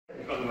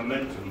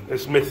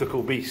This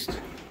mythical beast.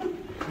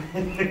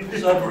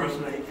 Cerberus,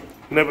 mate.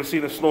 Never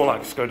seen a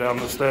Snorlax go down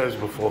the stairs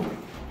before.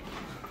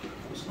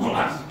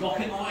 Snorlax,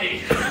 blocking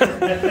light.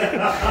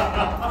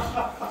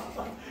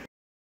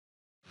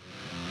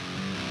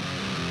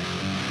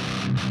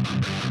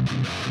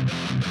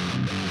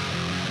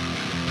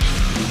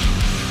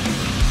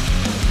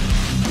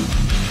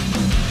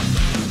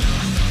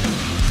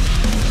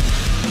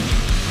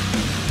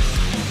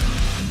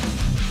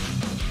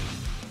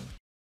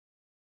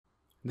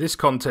 This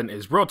content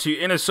is brought to you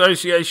in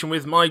association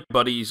with my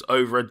buddies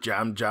over at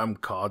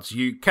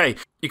JamJamCardsUK.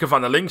 You can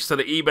find the links to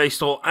the eBay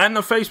store and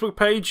the Facebook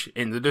page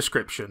in the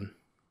description.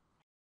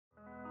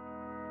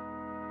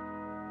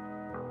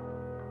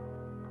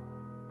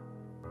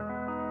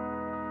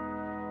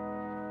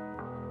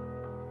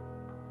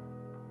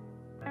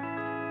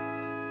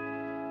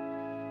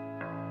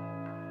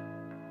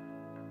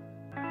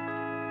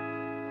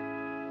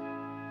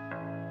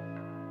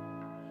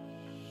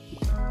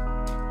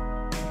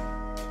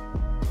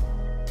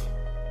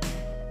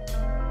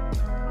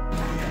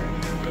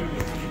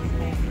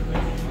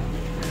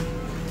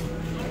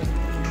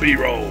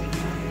 B-roll.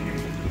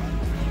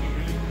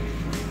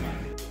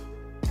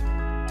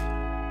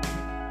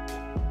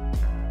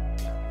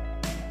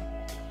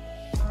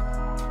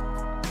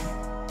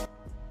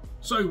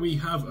 So we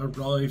have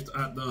arrived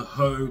at the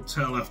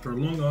hotel after a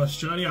long ass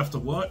journey after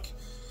work.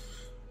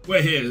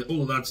 We're here,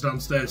 all the lads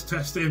downstairs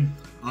testing.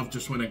 I've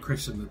just went and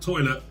Chris in the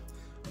toilet.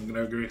 I'm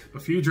gonna go get a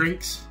few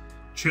drinks,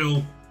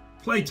 chill,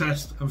 play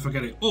test and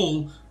forget it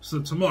all so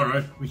that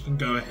tomorrow we can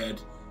go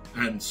ahead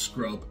and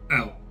scrub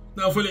out.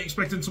 Now, fully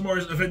expecting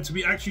tomorrow's event to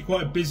be actually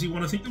quite a busy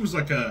one. I think there was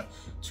like a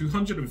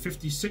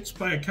 256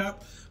 player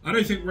cap. I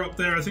don't think we're up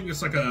there. I think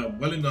it's like a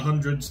well in the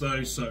hundreds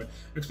though. So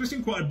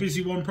expecting quite a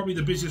busy one. Probably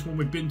the busiest one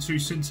we've been to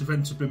since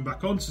events have been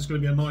back on. So it's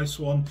going to be a nice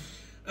one.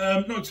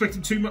 Not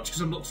expecting too much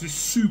because I'm not just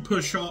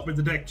super sharp with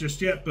the deck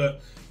just yet. But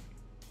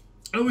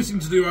I always seem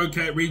to do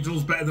okay at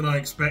regionals, better than I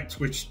expect,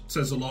 which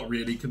says a lot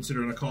really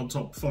considering I can't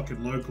top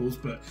fucking locals.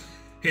 But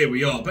here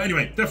we are. But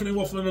anyway, definitely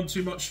waffling on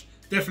too much.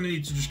 Definitely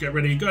need to just get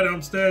ready, go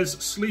downstairs,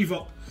 sleeve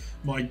up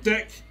my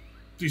deck,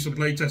 do some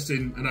play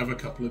testing and have a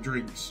couple of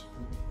drinks.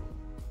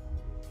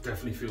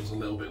 Definitely feels a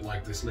little bit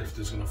like this lift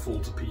is going to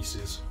fall to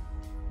pieces.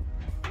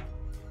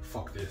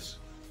 Fuck this.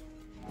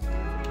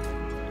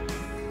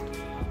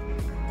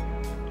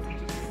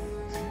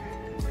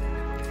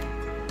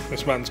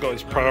 This man's got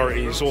his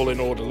priorities all in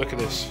order, look at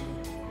this.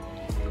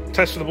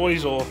 Test for the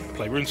boys or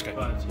play RuneScape?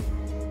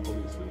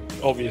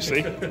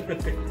 Obviously.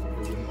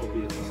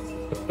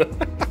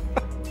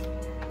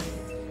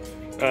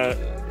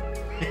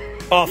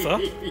 Arthur,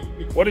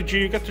 what did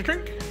you get to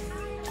drink?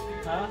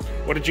 Huh?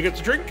 What did you get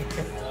to drink?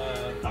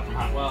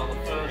 Well, the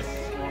first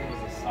one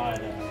was a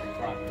cider.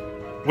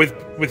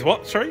 With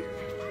what? Sorry.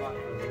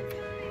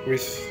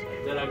 With.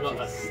 Then I got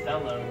a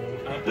Stella.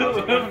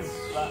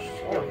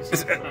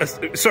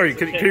 Sorry,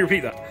 can you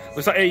repeat that?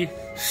 Was that a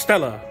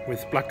Stella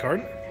with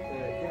blackcurrant?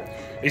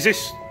 Yeah. Is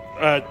this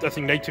I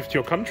think native to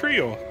your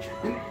country or?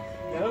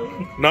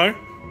 No. No.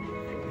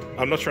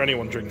 I'm not sure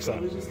anyone drinks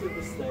that. It was just a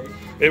mistake.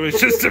 It was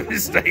just a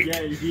mistake.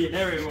 Yeah,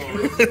 it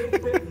was.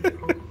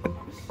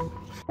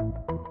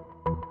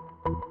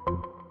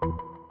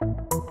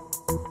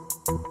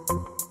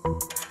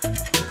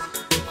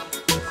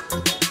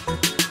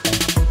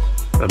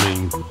 I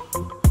mean,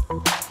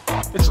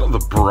 it's not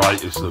the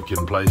brightest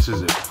looking place,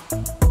 is it?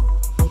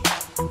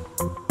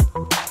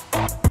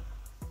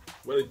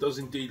 Well, it does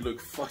indeed look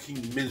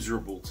fucking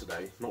miserable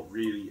today. Not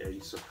really a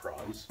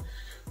surprise.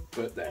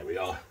 But there we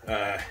are.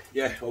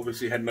 Yeah,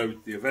 obviously heading over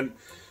to the event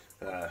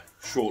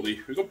shortly.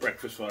 We've got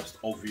breakfast first,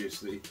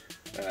 obviously.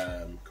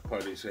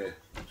 Capone's here,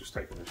 just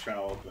taking a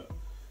shower. But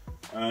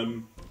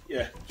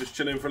yeah, just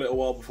chilling for a little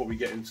while before we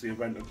get into the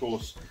event, of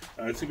course. It's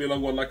going to be a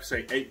long one, like I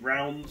say, 8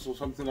 rounds or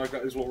something like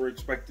that is what we're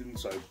expecting.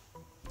 So,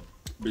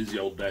 busy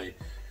old day.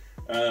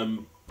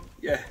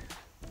 Yeah,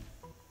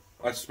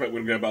 I suspect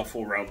we're going to go about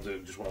 4 rounds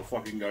and just want to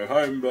fucking go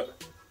home.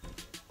 But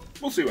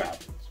we'll see what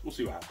happens. We'll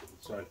see what happens.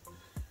 So,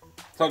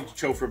 time to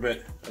chill for a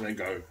bit and then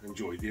go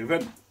enjoy the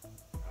event.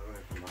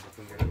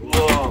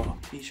 Whoa,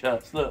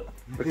 t-shirts, look.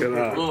 Look at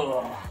that.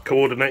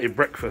 Coordinated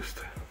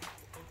breakfast.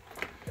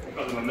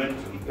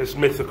 This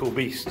mythical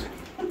beast.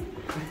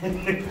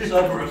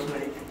 Cerberus,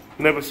 mate.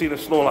 Never seen a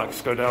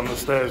Snorlax go down the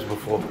stairs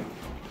before.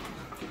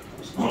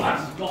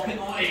 Snorlax, blocking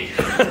light.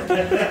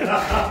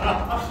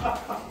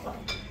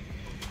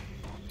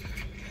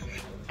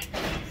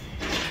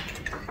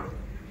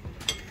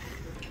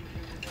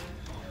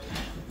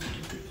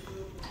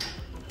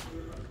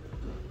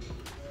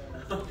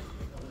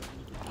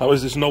 How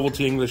is this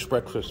novelty English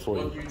breakfast for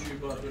you? One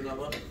YouTuber to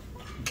another.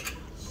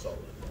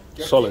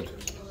 Solid.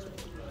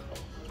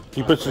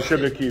 He puts the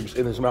sugar cubes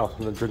in his mouth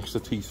and then drinks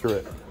the tea through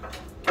it.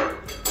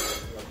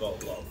 I've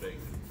got a lot of bacon.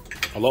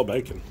 A lot of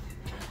bacon.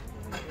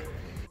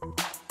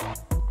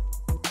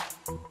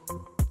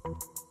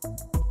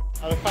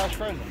 Are they fast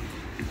frozen?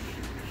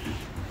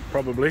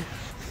 Probably.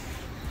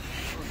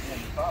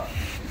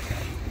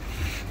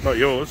 Not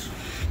yours.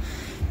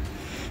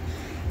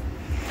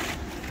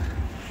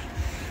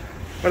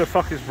 Where the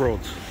fuck is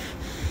Broads?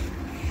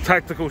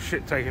 Tactical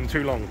shit taking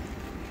too long.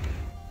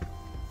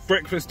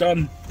 Breakfast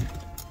done.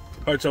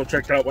 Hotel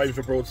checked out, waiting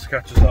for Broads to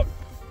catch us up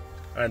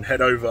and head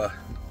over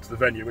to the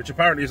venue, which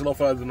apparently is a lot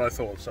further than I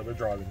thought, so we're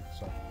driving.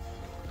 So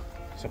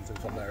something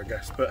from there, I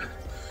guess. But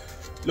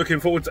looking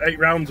forward to 8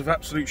 rounds of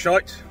absolute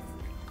shite.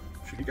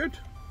 Should be good.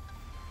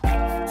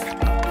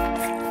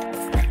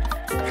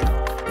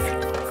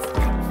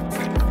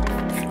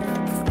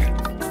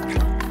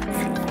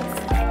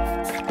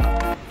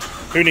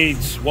 Who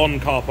needs one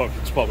car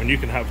parking spot when you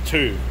can have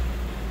 2?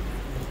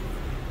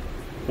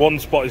 One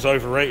spot is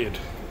overrated.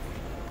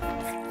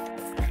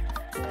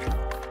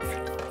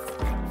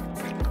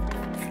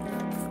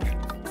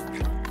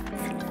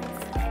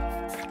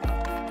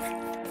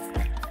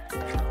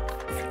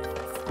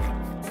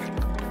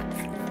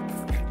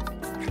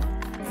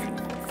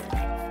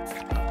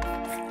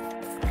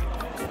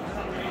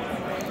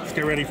 Let's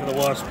get ready for the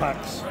worst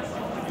packs.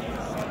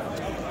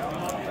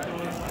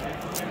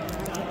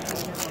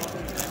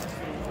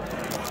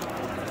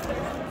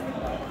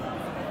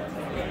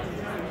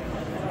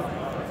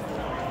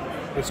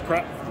 This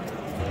crap.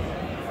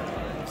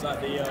 Is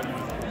that the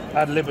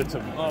Ad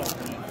libitum. oh,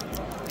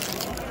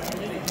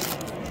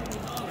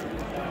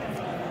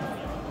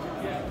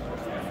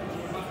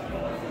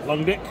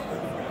 Long dick.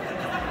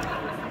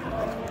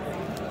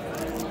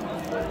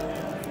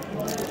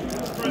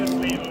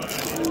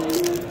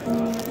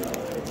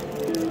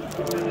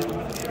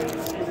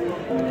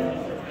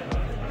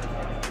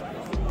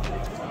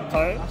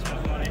 Tired?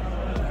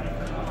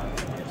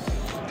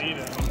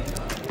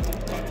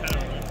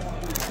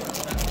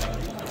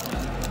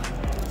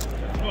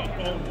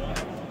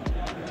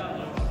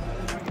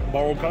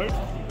 Moral code.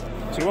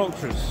 2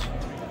 ultras.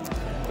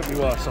 Could be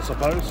worse, I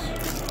suppose.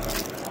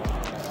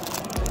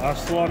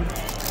 Last one.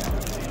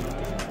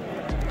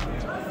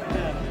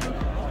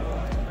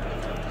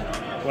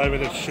 Whatever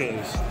this shit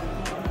is.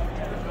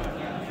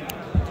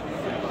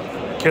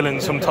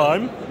 Killing some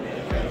time.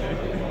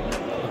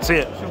 Let's see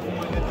it.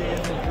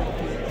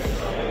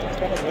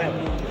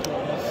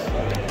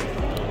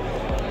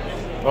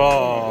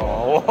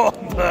 Oh, what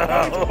the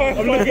hell?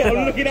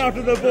 I'm looking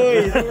after the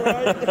boys,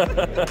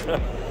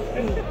 alright?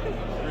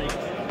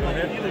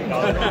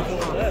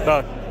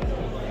 No.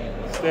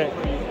 Stick.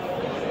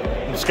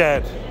 I'm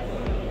scared.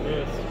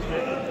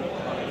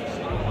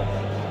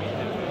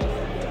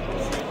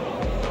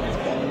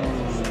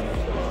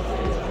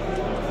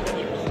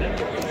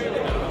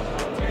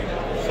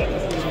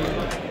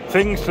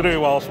 Things to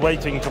do whilst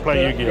waiting to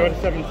play Yugioh. You're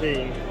at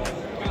 17.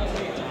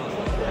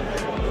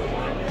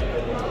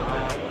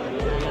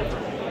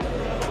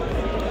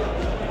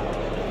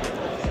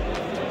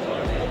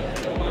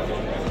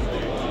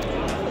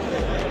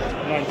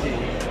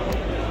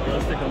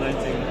 Let's stick on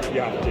 19.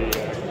 Yeah,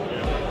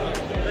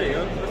 There you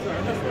go.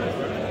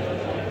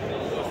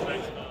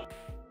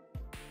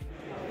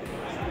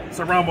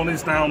 So round 1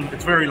 is down.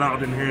 It's very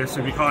loud in here,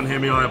 so if you can't hear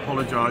me, I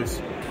apologise.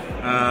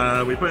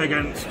 We play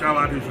against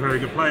Galad, who's a very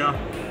good player.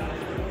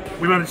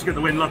 We managed to get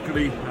the win,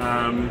 luckily.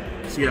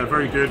 So yeah,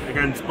 very good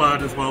against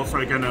Bird as well. So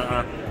again,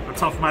 a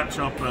tough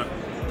matchup. But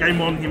game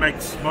 1, he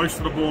makes most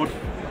of the board.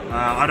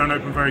 I don't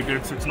open very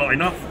good, so it's not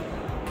enough.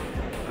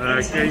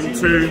 Game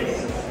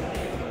 2.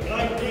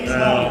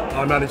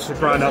 I managed to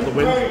grind out the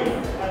win.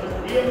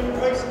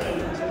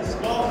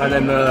 And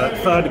then the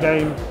 3rd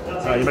game,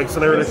 he makes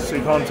Delirious, so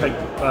he can't take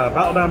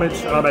battle damage,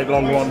 and I make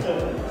long 1,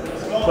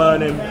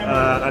 burn him,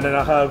 and then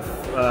I have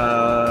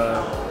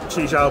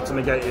Yugioh to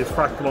negate his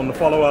Fractal on the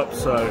follow-up,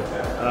 so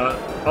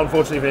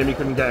unfortunately for him he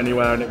couldn't get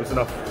anywhere, and it was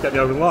enough to get me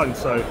over the line,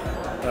 so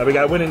we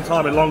get a win in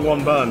time in long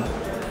 1 burn.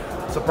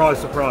 Surprise,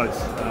 surprise.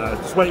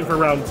 Just waiting for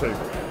round 2.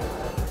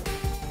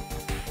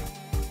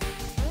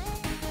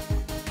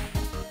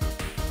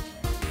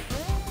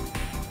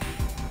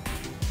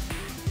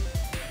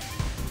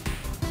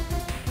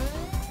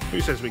 Who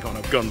says we can't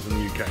have guns in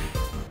the UK?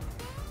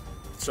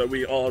 So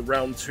we are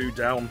round 2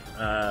 down,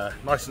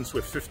 nice and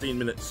swift, 15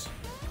 minutes.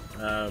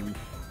 I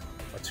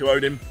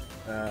 2-0'd him.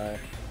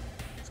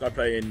 This guy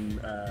playing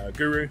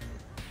Guru.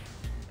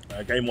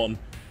 Game 1,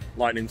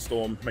 Lightning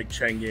Storm, make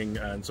Cheng Ying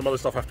and some other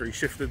stuff after he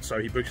shifted, so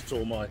he boosts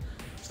all my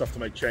stuff to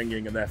make Cheng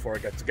Ying, and therefore I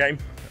get to game.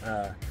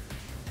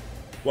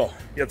 Well,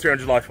 he had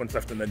 300 life points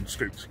left and then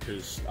scooped,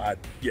 because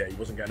yeah, he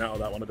wasn't getting out of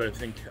that one, I don't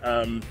think.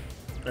 And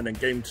then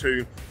game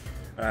 2,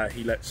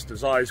 he lets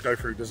Desires go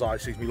through. Desire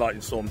sees me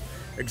Lightning Storm.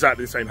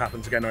 Exactly the same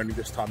happens again, only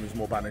this time there's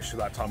more banished, so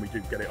that time we do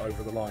get it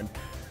over the line.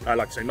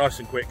 Like I say, nice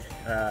and quick,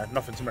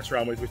 nothing to mess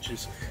around with, which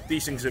is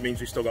decent because it means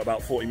we've still got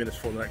about 40 minutes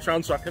before the next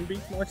round, so I can be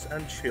nice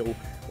and chill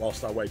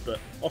whilst I wait. But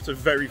off to a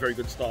very, very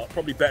good start,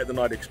 probably better than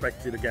I'd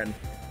expected again.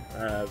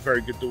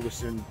 Very good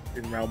duelist in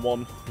round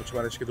 1, which I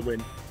managed to get the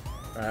win.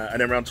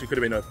 And then round 2 could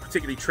have been a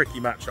particularly tricky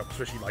matchup,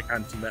 especially like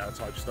anti-meta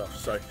type stuff.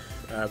 So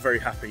very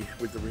happy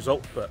with the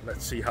result, but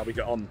let's see how we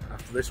get on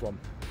after this one.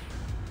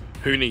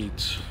 Who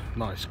needs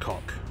nice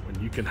cock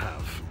when you can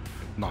have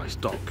nice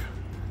dog?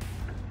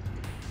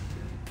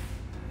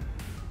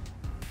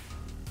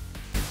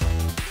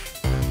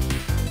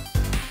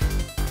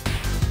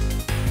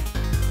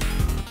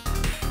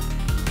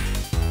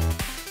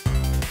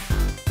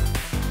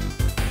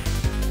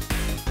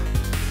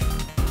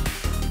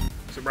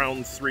 so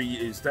round 3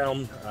 is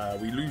down.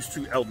 We lose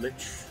to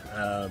Eldritch.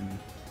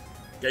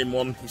 Game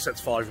 1, he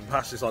sets 5 and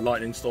passes. I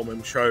Lightning Storm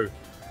him, show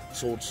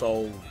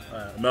Swordsoul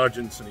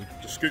Emergence, and he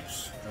just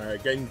scoops.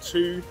 Game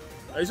 2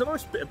 is a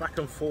nice bit of back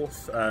and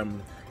forth.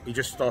 He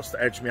just starts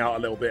to edge me out a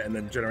little bit and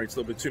then generates a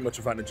little bit too much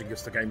advantage and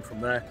gets the game from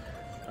there.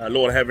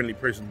 Lord of Heavenly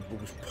Prison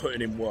was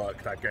putting in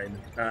work that game.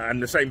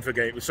 And the same for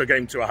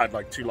game 2, I had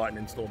like 2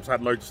 Lightning Storms. I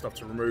had loads of stuff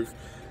to remove.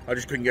 I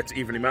just couldn't get to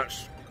evenly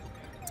matched.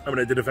 And when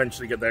I did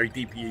eventually get there, he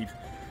DP'd,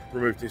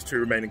 removed his 2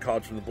 remaining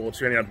cards from the board. So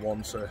he only had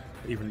 1, so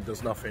evenly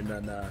does nothing.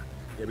 And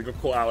yeah, we got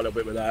caught out a little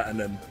bit with that. And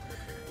then,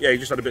 yeah, he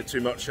just had a bit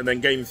too much. And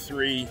then game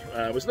 3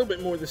 was a little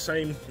bit more of the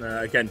same.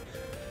 Again,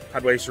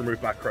 had ways to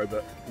remove back row,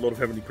 but Lord of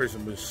Heavenly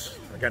Prison was,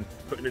 again,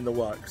 putting in the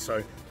work.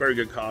 So, very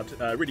good card.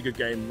 Really good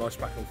game, nice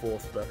back and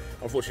forth, but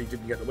unfortunately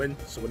didn't get the win.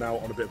 So we're now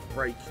on a bit of a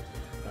break.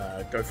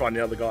 Go find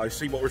the other guys,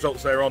 see what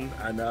results they're on,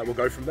 and we'll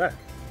go from there.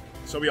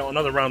 So we are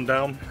another round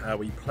down.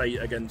 We play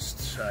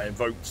against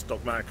Invoked,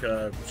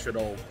 Dogmatica,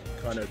 Shadow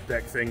kind of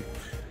deck thing.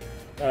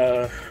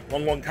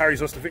 1-1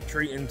 carries us to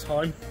victory in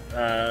time.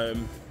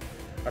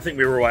 I think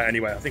we were right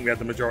anyway. I think we had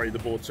the majority of the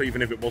board, so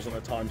even if it wasn't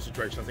a time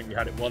situation, I think we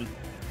had it won.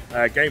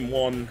 Game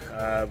 1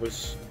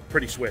 was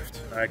pretty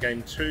swift.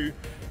 Game 2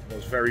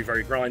 was very,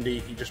 very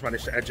grindy. He just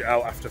managed to edge it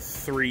out after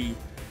 3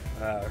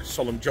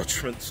 solemn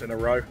judgments in a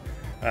row.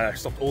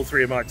 Stopped all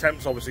 3 of my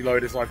attempts, obviously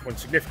lowered his life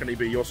points significantly,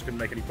 but he also couldn't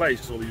make any plays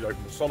because all he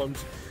opened was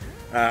solemns.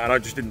 And I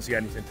just didn't see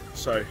anything.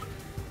 So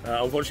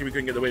unfortunately we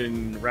couldn't get the win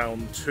in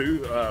round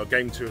 2,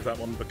 game 2 of that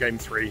one, but game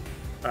 3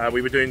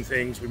 we were doing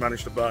things, we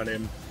managed to burn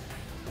him.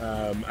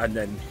 And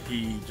then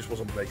he just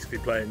wasn't basically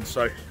playing.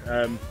 So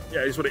yeah,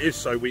 it is what it is.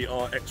 So we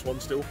are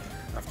X1 still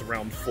after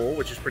round 4,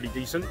 which is pretty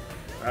decent.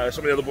 Some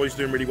of the other boys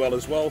doing really well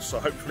as well.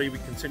 So hopefully we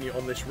continue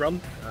on this run.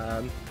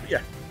 But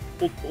yeah,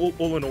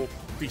 all in all,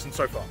 decent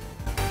so far.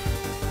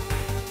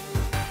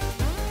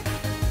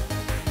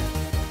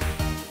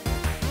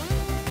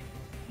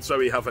 So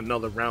we have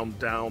another round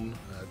down.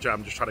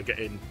 Jam just trying to get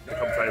in,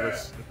 become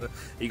famous.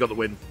 He got the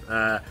win.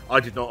 I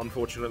did not,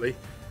 unfortunately.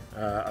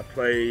 I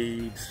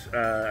played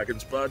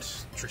against Bird,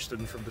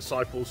 Tristan from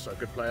Disciples, so a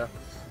good player.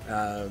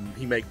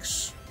 He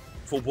makes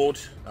full board.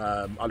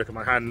 I look at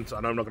my hand,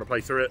 I know I'm not going to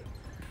play through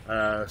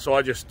it. So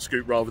I just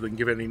scoop rather than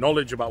give any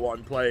knowledge about what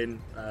I'm playing.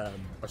 I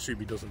assume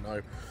he doesn't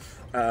know.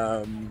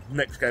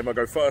 Next game I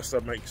go first, I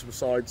make some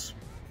sides.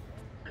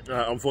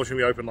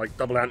 Unfortunately we open like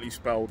double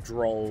anti-spell,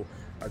 Droll,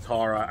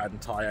 Adhara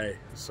and Tae.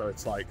 So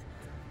it's like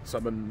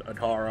summon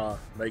Adhara,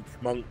 make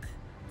Monk,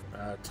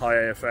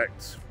 Tae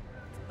effect.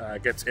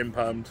 Gets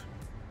impermed,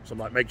 so I'm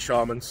like, make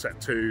Shaman,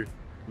 set 2,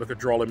 look at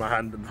Droll in my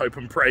hand and hope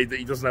and pray that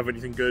he doesn't have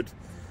anything good.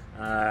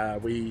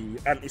 We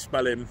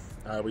anti-spell him,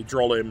 we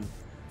Droll him,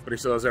 but he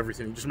still has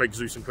everything. He just makes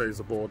Zeus and clears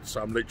the board, so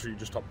I'm literally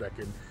just top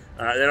decking.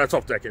 Then I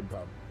top deck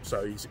imperm,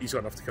 so he's got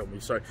enough to kill me.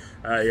 So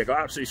yeah, got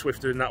absolutely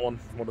swifted in that one.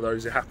 One of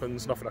those, it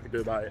happens, nothing I can do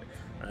about it.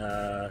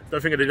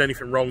 Don't think I did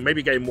anything wrong.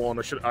 Maybe game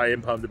 1, I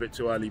impermed a bit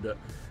too early, but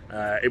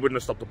it wouldn't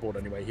have stopped the board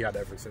anyway. He had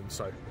everything,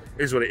 so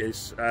it is what it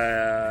is.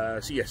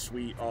 So yes,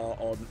 we are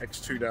on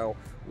X2 now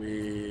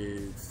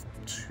with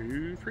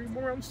 3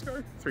 more rounds to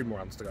go? 3 more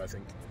rounds to go, I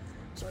think.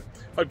 So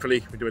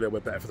hopefully we do a little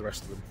bit better for the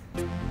rest of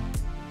them.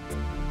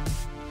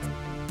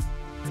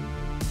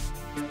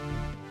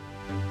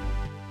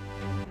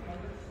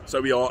 So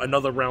we are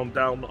another round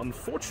down.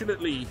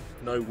 Unfortunately,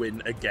 no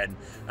win again.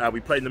 We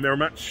played in the mirror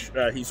match.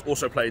 He's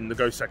also playing the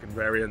go second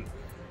variant.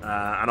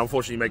 And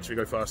unfortunately makes me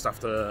go first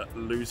after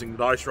losing the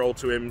dice roll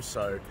to him.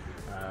 So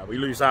we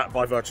lose that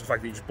by virtue of the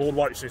fact that he just board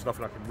wipes, so there's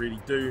nothing I can really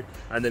do.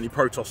 And then he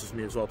protosses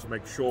me as well to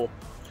make sure.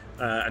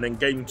 And then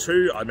game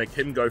 2, I make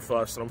him go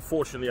first. And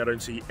unfortunately, I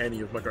don't see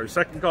any of my go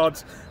second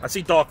cards. I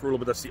see Dark Ruler,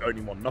 but that's the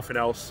only one, nothing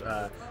else.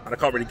 And I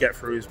can't really get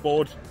through his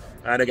board.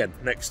 And again,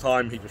 next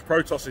time he just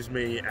protosses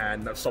me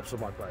and that stops all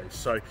my plays.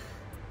 So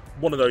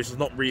one of those is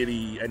not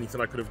really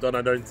anything I could have done,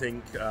 I don't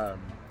think.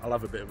 I'll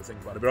have a bit of a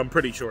think about it, but I'm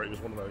pretty sure it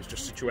was one of those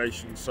just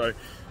situations. So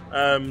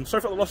so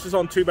far the losses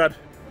aren't too bad.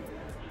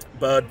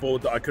 Bird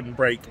board that I couldn't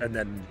break, and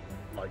then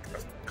like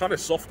a kind of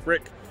soft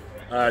brick.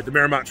 The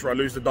mirror match where I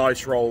lose the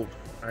dice roll,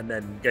 and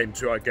then game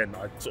 2 again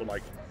I sort of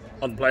like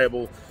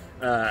unplayable.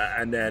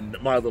 And then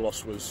my other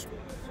loss was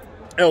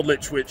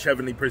Eldritch, which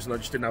Heavenly Prison I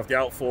just didn't have the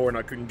out for, and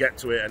I couldn't get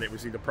to it, and it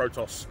was either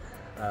Protoss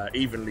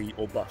evenly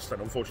or bust,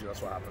 and unfortunately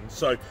that's what happened.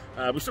 So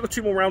we've still got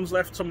 2 more rounds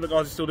left. Some of the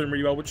guys are still doing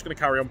really well. We're just going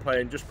to carry on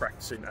playing, just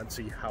practicing, and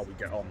see how we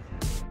get on.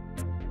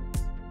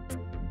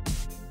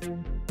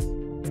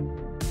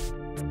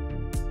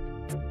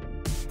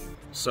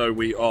 So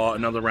we are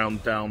another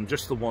round down,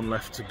 just the 1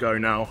 left to go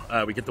now.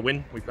 We get the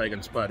win, we play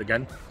against Bird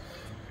again.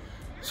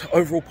 So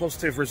overall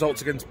positive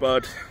results against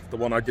Bird. The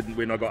one I didn't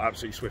win, I got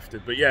absolutely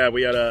swifted. But yeah,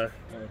 we had a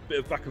bit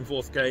of back and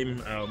forth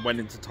game, went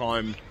into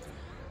time.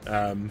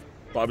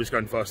 But I was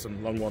going first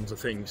and long ones of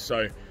things.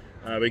 So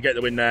We get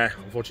the win there.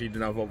 Unfortunately,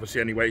 didn't have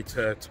obviously any way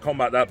to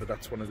combat that, but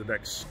that's one of the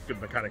deck's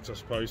good mechanics, I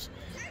suppose.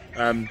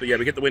 But yeah,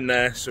 we get the win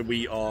there, so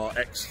we are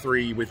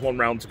X3 with 1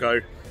 round to go.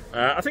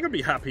 I think I'd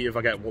be happy if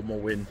I get 1 more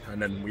win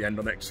and then we end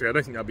on X3. I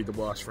don't think that'd be the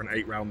worst for an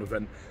 8-round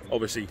event.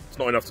 Obviously, it's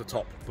not enough to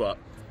top, but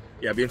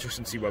yeah, it'd be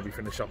interesting to see where we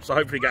finish up. So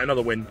hopefully get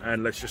another win,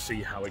 and let's just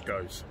see how it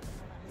goes.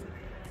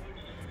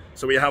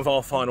 So we have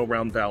our final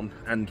round down,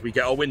 and we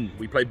get our win.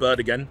 We play Bird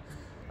again,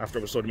 after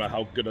I was talking about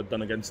how good I'd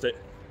done against it.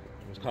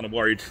 I was kind of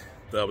worried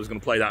that I was going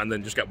to play that and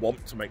then just get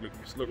whomped to make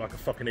look like a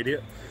fucking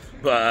idiot.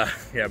 But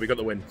yeah, we got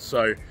the win.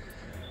 So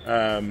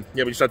yeah,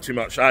 we just had too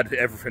much. I had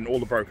everything, all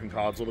the broken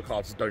cards, all the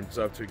cards that don't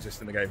deserve to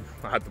exist in the game.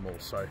 I had them all,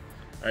 so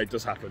it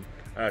does happen.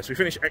 So we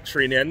finished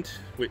X3 in the end,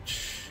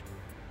 which,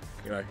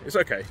 you know, it's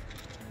okay.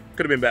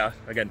 Could have been better.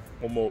 Again,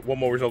 one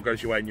more result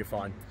goes your way and you're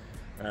fine.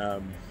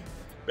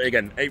 But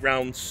again, 8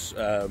 rounds,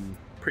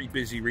 pretty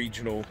busy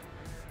regional.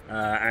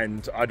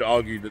 And I'd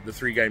argue that the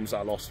 3 games that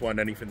I lost weren't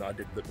anything that I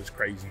did that was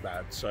crazy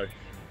bad. So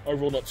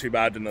overall, not too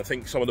bad. And I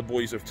think some of the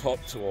boys have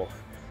topped, or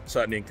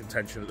certainly in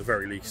contention at the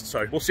very least.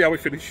 So we'll see how we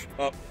finish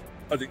up.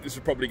 I think this is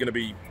probably going to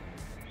be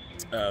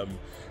one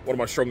of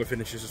my stronger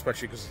finishes,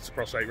 especially because it's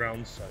across 8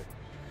 rounds. So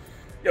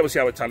yeah, we'll see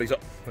how it tallies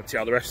up. Let's see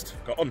how the rest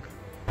got on.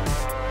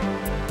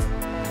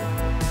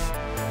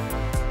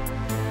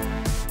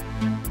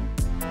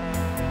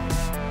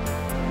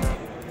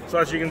 So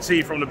as you can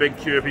see from the big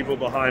queue of people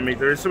behind me,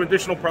 there is some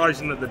additional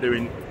prizing that they're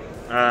doing.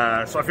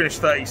 So I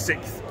finished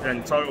 36th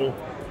in total.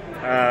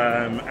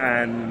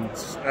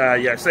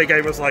 Yeah, so they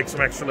gave us like some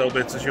extra little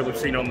bits, as you'll have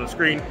seen on the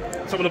screen.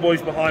 Some of the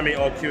boys behind me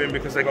are queuing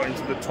because they got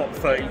into the top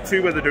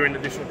 32, where they're doing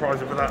additional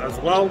prizing for that as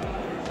well.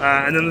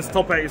 And then there's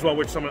top 8 as well,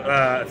 which some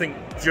I think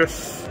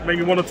just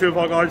maybe 1 or 2 of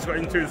our guys got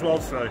into as well.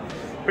 So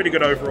pretty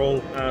good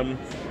overall.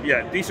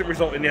 Yeah, decent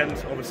result in the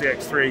end. Obviously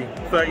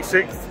X3,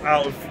 36th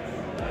out of,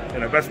 you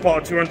know, best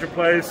part of 200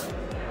 players.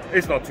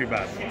 It's not too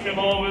bad. I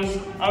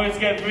always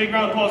get a big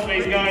round of applause for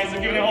these guys.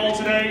 They're giving it all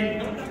today.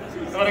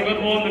 They've had a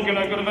good one, they've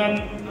given a good event.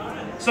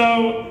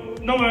 So,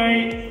 number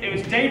 8, it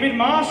was David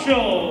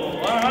Marshall.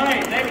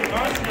 Alright, David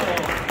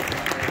Marshall.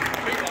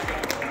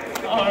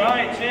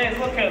 Alright, cheers,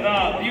 look at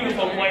that.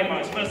 Beautiful play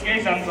match. First get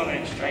his hands on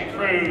it, straight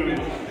through.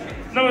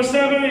 Number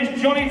 7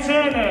 is Johnny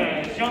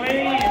Turner.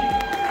 Johnny.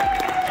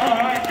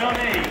 Alright,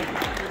 Johnny.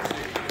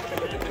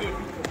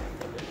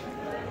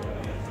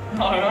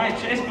 Alright,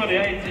 cheers, buddy.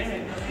 How you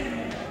doing?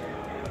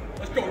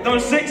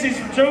 Number 6 is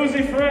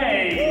Josie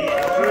Frey.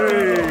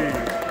 Hey.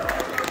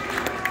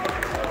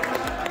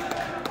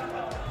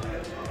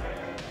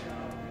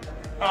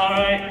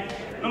 Alright,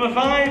 number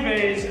 5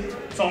 is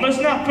Thomas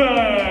Napper.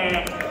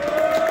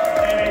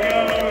 There he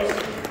goes.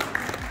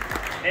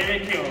 Here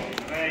we go.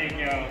 There you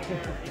go.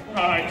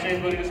 Alright, cheers,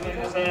 buddy. Just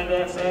leave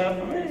this there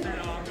for me.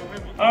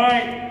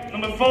 Alright,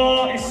 number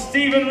 4 is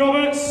Stephen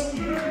Roberts.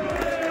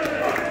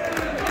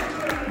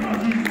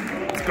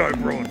 Let's go,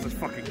 Broads. Let's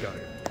fucking go.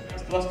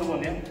 That's the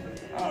one, yeah?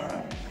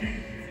 Alright.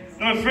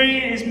 Number 3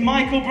 is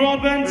Michael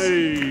Broadbent.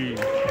 Hey.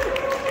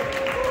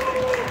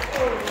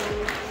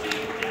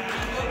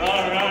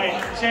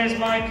 Alright, cheers,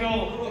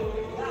 Michael.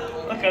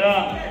 Look at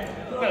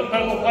that. Look at the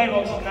purple play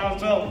boxes now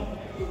as well.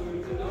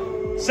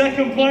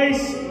 2nd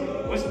place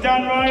was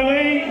Dan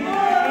Riley.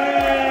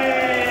 Hey!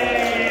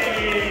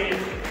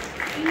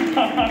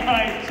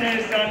 Alright,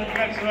 cheers, Dan.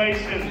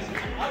 Congratulations.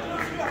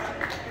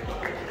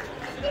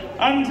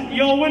 And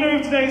your winner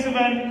of today's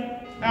event,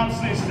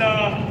 absolute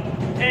star,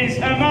 is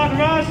Ahmad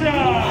Raja.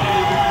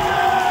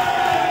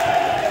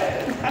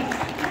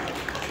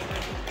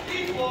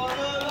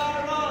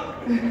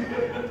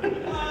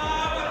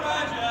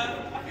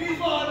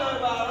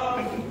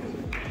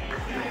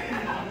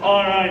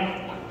 Alright.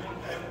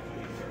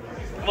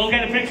 We'll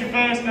get a picture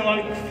first, and then I'll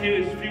a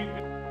few.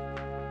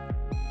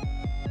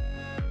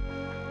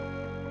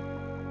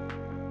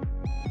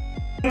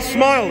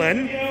 Smile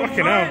then.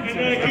 Fucking hell.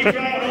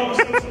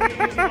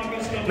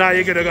 Nah,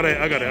 you're good. I got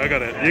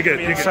it. You're good.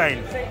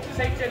 Insane.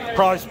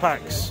 Prize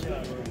packs. See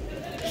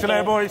you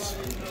later, boys.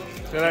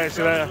 See you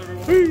later.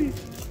 Woo.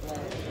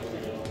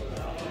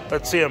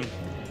 Let's see them.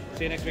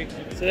 See you next week.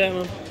 See you later,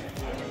 man.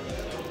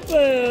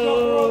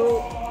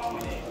 Well.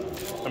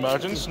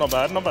 Emergence, not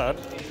bad.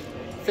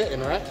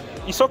 Fitting, right?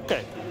 It's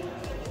okay.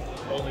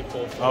 Only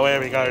 4. Oh, here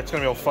we go. It's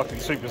gonna be all fucking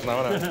supers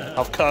now, isn't it?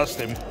 I've cursed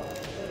him.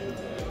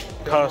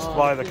 Cursed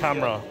by the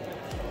camera.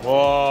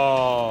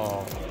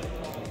 Whoa.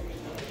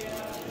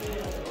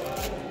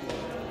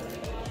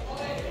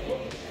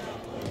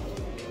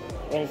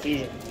 Wrong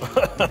fusion.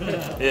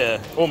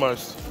 Yeah,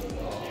 almost. You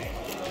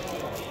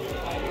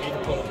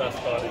can pull the best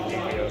card in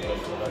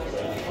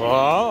Yugioh.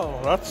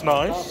 Wow, that's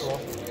nice.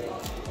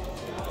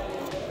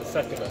 The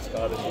 2nd best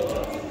card in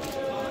Yugioh.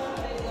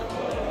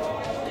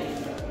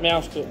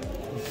 Manascrew.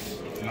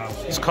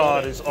 This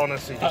card is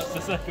honestly That's the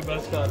 2nd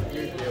best card in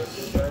Yugioh.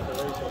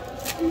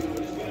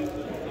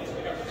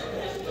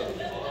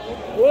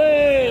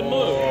 Way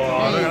more!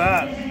 Oh, look at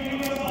that.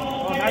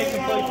 Oh, now you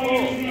can play 4.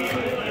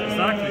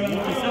 Exactly,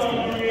 more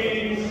consistent.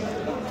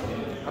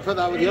 I put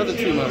that with the other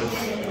 2 modes.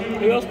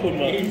 Who else pulled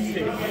one?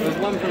 There's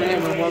one from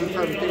him and one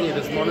from Tenyi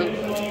this morning.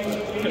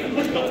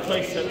 Got a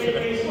place set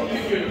today.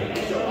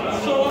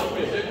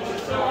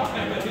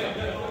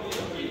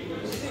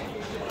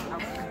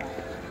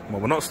 Well,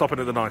 we're not stopping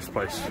at the nice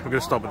place. We're going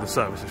to stop at the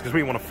services because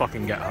we want to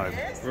fucking get home.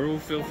 We're all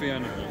filthy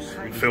animals.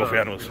 Filthy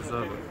animals.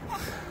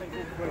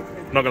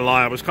 Not gonna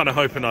lie, I was kind of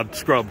hoping I'd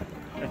scrub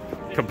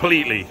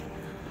completely.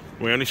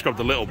 We only scrubbed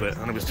a little bit,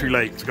 and it was too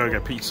late to go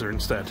get pizza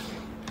instead.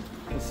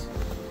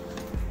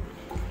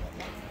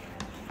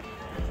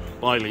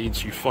 Bye,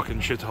 Leeds, you fucking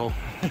shithole.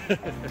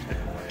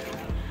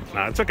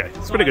 Nah, it's okay.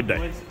 It's been a good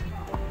day.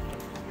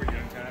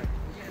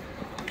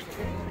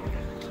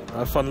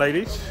 Have fun,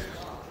 ladies.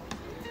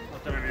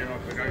 I don't know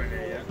if we're going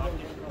there yet.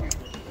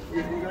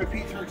 We can go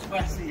Pizza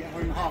Express and get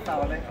home a half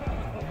hour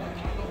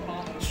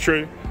later. It's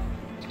true.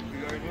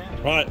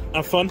 Right,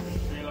 have fun.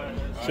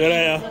 See you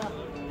later.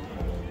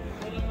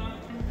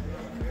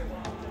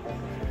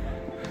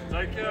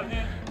 Take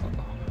care.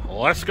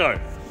 Let's go.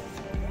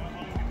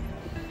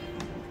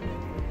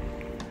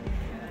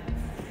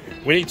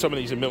 We need some of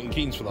these in Milton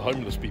Keynes for the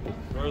homeless people.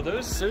 Bro,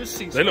 those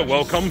seats They look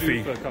well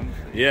comfy. super comfy.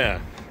 Yeah.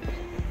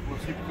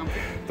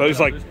 Those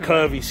like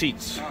curvy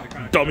seats.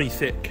 Dummy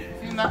thick.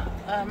 Seen that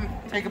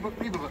take a book,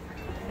 read a book?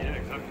 Yeah,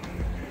 exactly.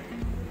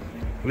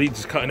 Leeds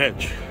is cutting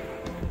edge.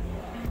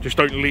 Just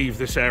don't leave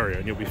this area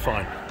and you'll be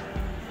fine.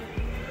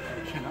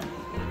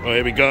 Oh,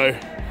 here we go.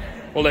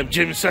 All them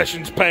gym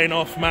sessions paying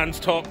off, man's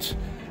topped.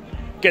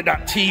 Get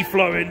that tea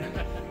flowing.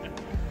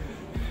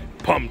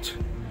 Pumped.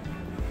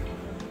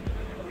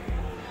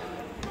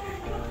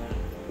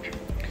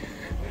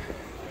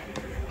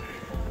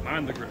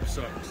 Man, the grip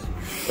sucks.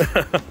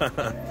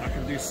 I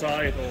can do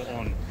side or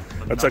on.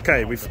 That's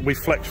okay, we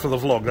flexed for the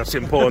vlog, that's the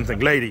important thing.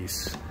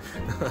 Ladies.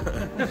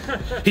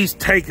 He's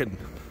taken.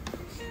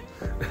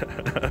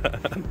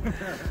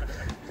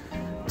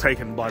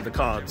 Taken by the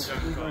cards.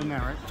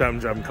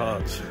 Jam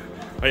cards.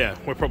 Oh yeah,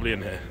 we're probably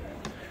in here.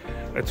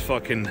 Let's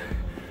fucking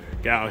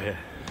get out of here.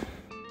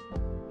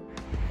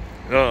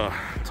 Oh,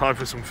 time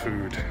for some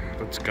food.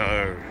 Let's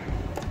go.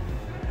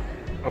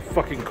 Of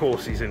fucking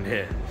course he's in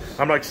here.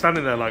 I'm like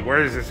standing there like,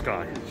 where is this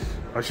guy?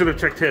 I should have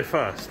checked here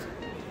first.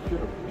 You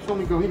saw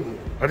me go in here.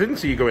 I didn't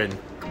see you go in.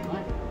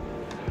 Right.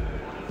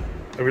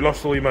 Have we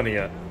lost all your money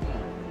yet?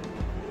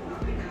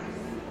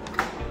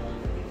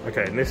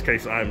 Okay, in this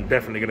case, I'm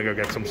definitely going to go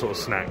get some sort of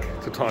snack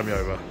to tie me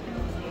over.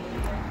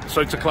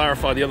 So to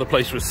clarify, the other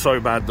place was so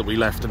bad that we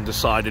left and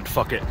decided,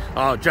 fuck it.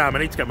 Oh, Jam, I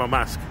need to get my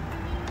mask.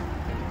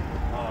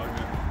 Oh,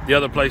 okay. The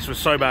other place was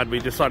so bad we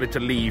decided to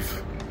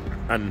leave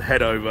and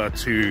head over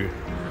to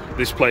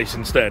this place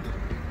instead.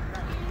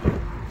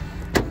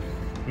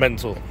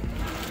 Mental.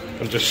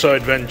 I'm just so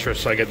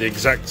adventurous, I get the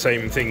exact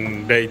same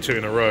thing day 2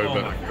 in a row. Oh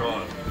but my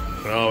god.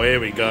 oh, here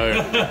we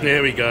go.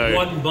 Here we go.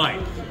 One bite.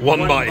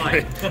 One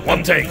bite.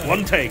 One take.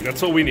 One take.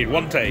 That's all we need.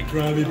 One take.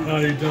 Krabby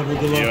Patty double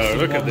deluxe. Yo,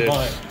 look at this.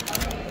 Bite.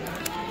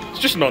 It's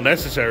just not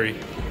necessary.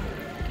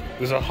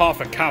 There's a half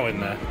a cow in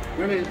there.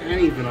 When is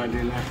anything I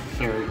do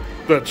necessary?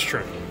 That's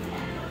true.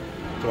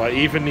 Do I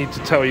even need to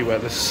tell you where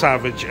the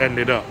savage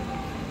ended up?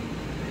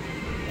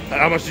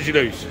 How much did you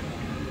lose?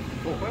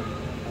 4 quid.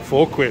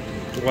 4 quid.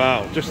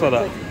 Wow, just like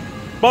that.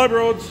 Bye,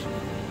 broads.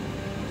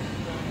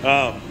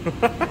 Oh.